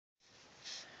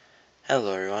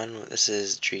Hello everyone, this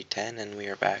is Tree10 and we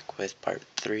are back with part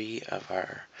 3 of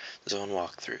our zone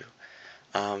walkthrough.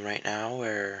 Right now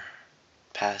we're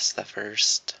past the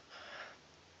first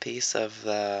piece of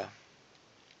the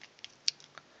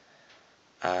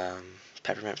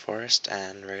Peppermint Forest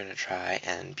and we're going to try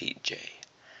and beat Jay.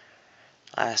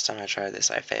 Last time I tried this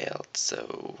I failed,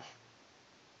 so...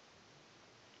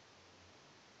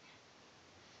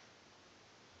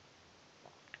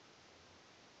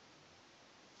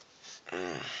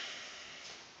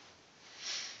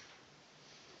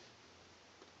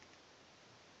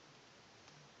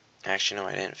 Actually no,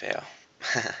 I didn't fail.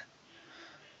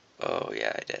 Oh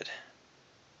yeah, I did.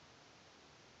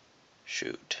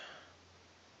 Shoot.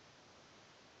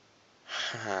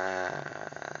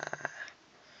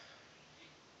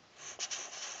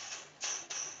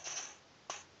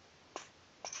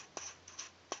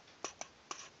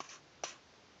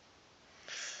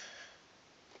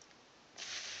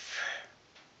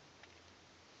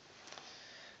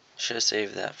 Should have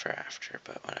saved that for after,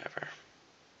 but whatever.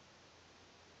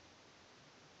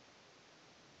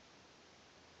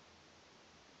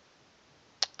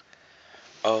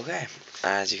 Okay,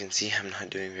 as you can see, I'm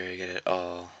not doing very good at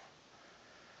all.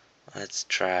 Let's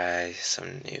try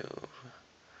some new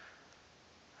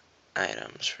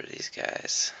items for these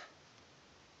guys.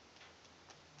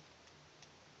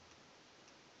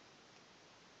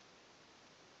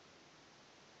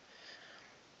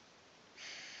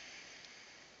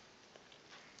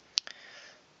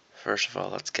 First of all,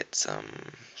 let's get some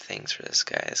things for this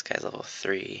guy. This guy's level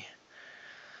 3.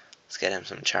 Let's get him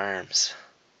some charms.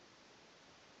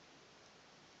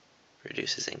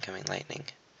 Reduces incoming lightning.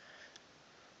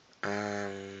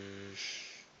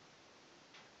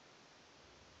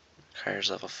 Requires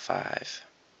level 5.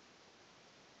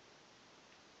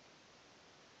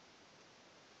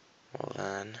 Well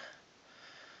then,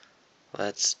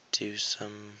 let's do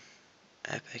some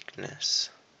epicness.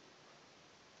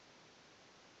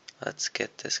 Let's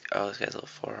get this. Oh, this guy's level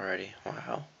 4 already.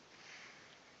 Wow.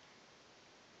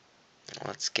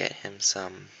 Let's get him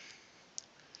some.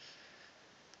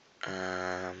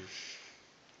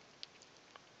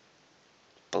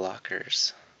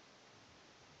 Blockers.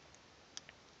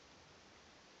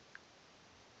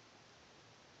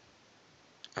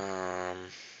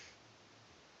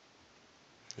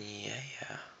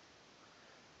 Yeah.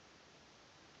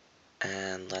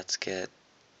 And let's get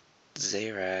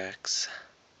Zerax.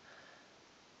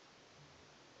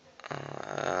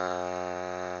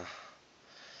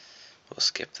 We'll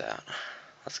skip that.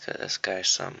 Let's get this guy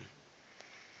some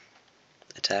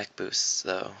attack boosts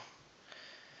though,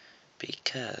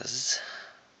 because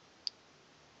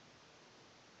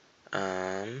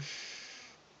it's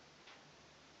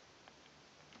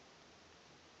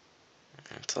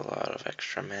a lot of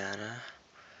extra mana.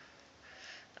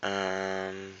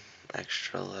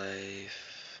 Extra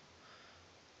life.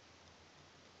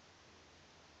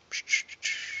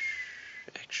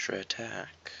 Extra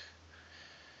attack.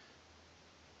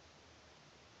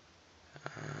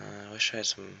 I wish I had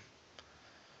some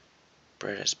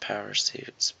brightest power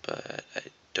suits, but I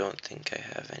don't think I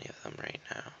have any of them right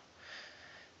now.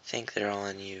 I think they're all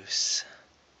in use.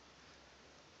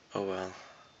 Oh well.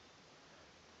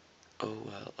 Oh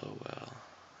well.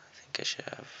 I think I should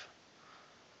have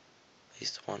at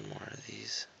least one more of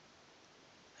these.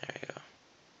 There we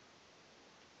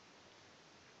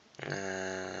go.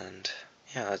 And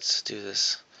yeah, let's do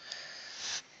this.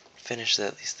 Finish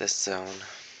at least this zone.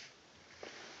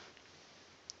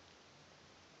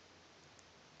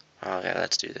 Okay,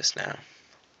 let's do this now.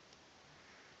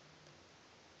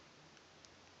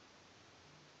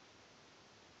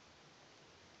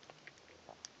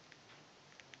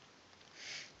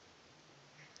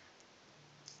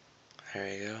 There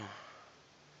we go.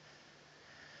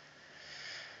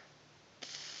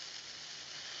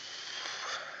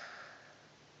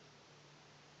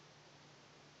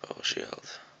 Bow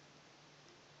shield.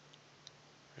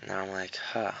 Now I'm like,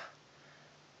 huh.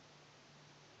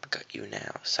 Got you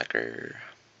now, sucker.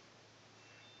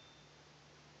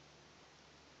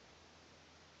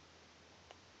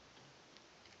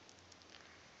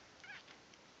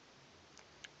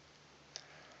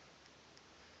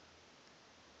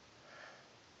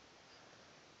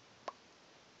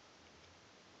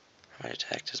 How much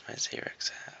attack does my Xerax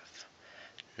have?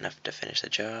 Enough to finish the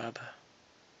job.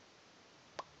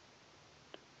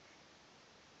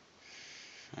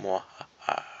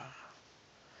 Mwahaha.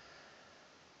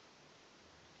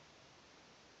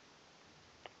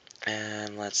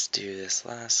 And let's do this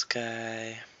last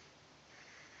guy.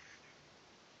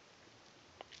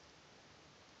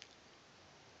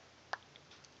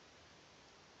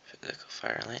 Physical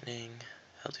fire lightning.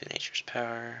 I'll do Nature's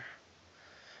Power.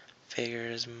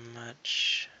 Figured as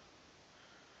much.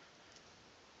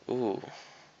 Ooh.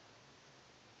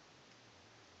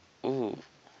 Ooh.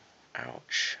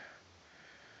 Ouch.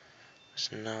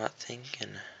 Was not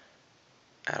thinking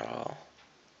at all.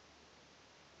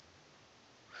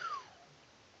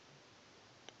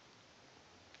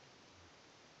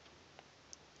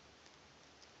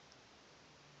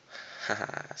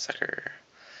 Haha, sucker.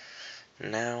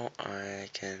 Now I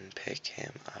can pick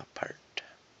him apart.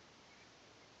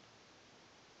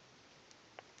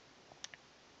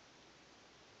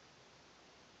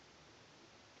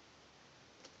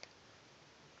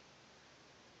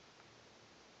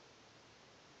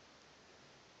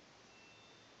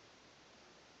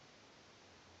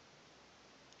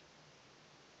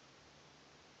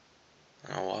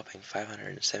 A whopping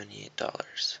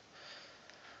 $578.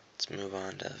 Let's move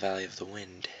on to the Valley of the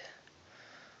Wind.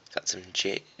 Got some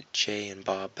Jay and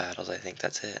Bob battles, I think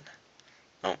that's it.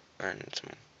 Oh, and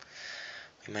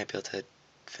we might be able to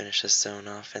finish this zone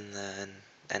off in the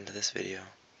end of this video.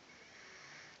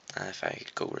 If I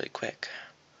could go really quick.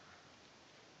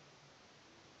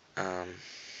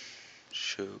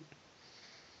 Shoot.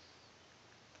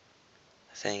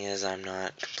 The thing is, I'm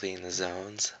not completing the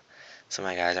zones, so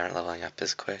my guys aren't leveling up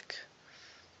as quick.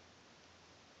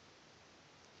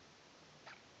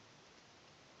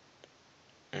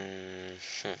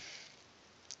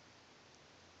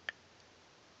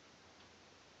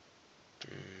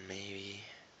 Maybe.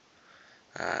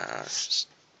 Let's just.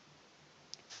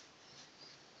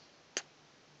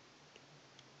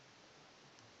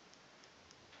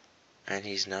 And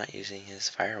he's not using his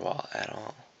firewall at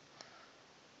all.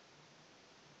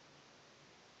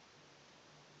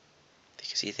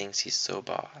 Because he thinks he's so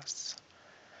boss.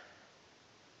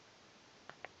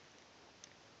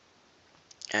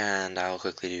 And I'll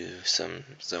quickly do some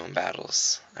zone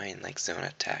battles. I mean, like zone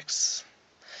attacks.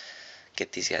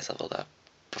 Get these guys leveled up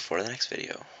before the next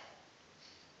video.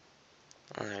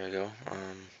 Oh, there we go.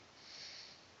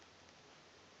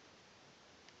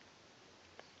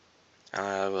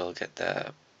 I will get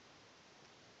the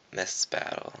Mists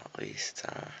battle at least.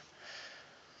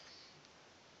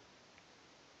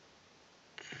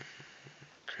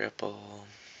 Cripple.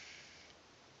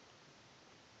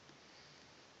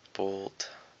 Bolt.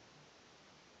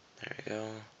 There we go.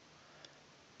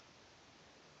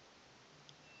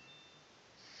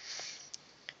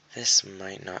 This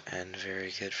might not end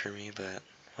very good for me, but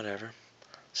whatever.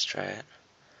 Let's try it.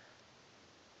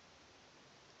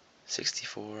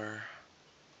 64.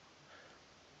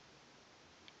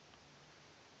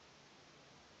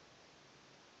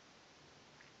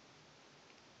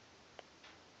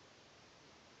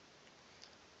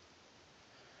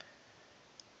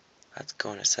 Let's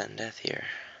go into sudden death here.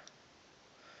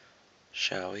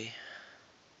 Shall we?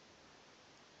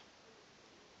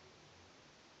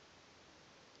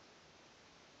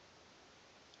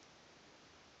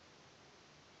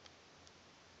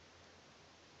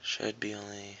 Should be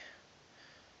only.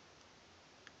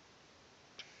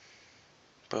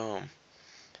 Boom.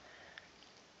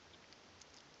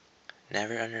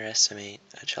 Never underestimate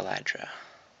a Chaladra.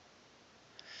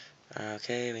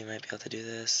 Okay, we might be able to do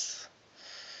this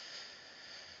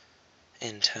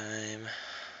in time.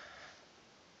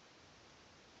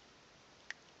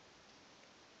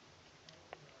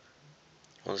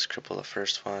 We'll just cripple the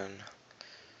first one.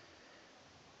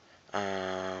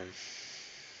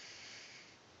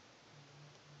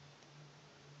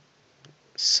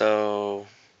 So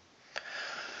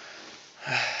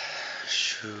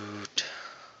shoot.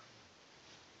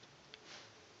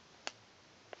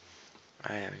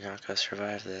 I am not gonna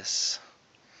survive this.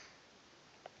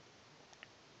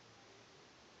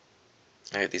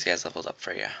 Alright, these guys leveled up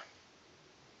for you.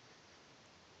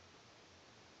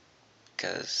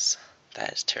 Because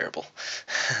that is terrible.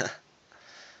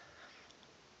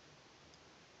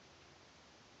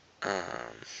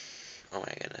 Oh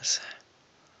my goodness.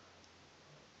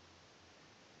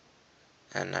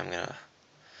 And I'm gonna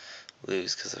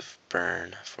lose because of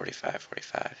burn 45.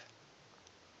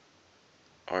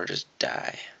 Or just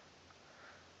die.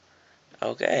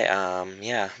 Okay,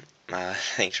 yeah.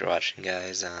 Thanks for watching,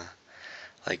 guys.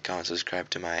 Like, comment, subscribe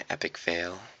to my epic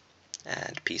fail.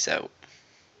 And peace out.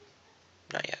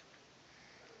 Not yet.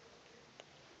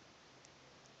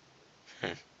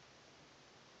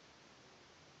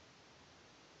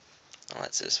 I'll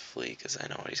let this flee because I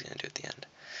know what he's gonna do at the end.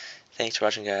 Thanks for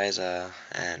watching, guys,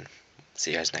 and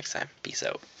see you guys next time. Peace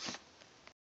out.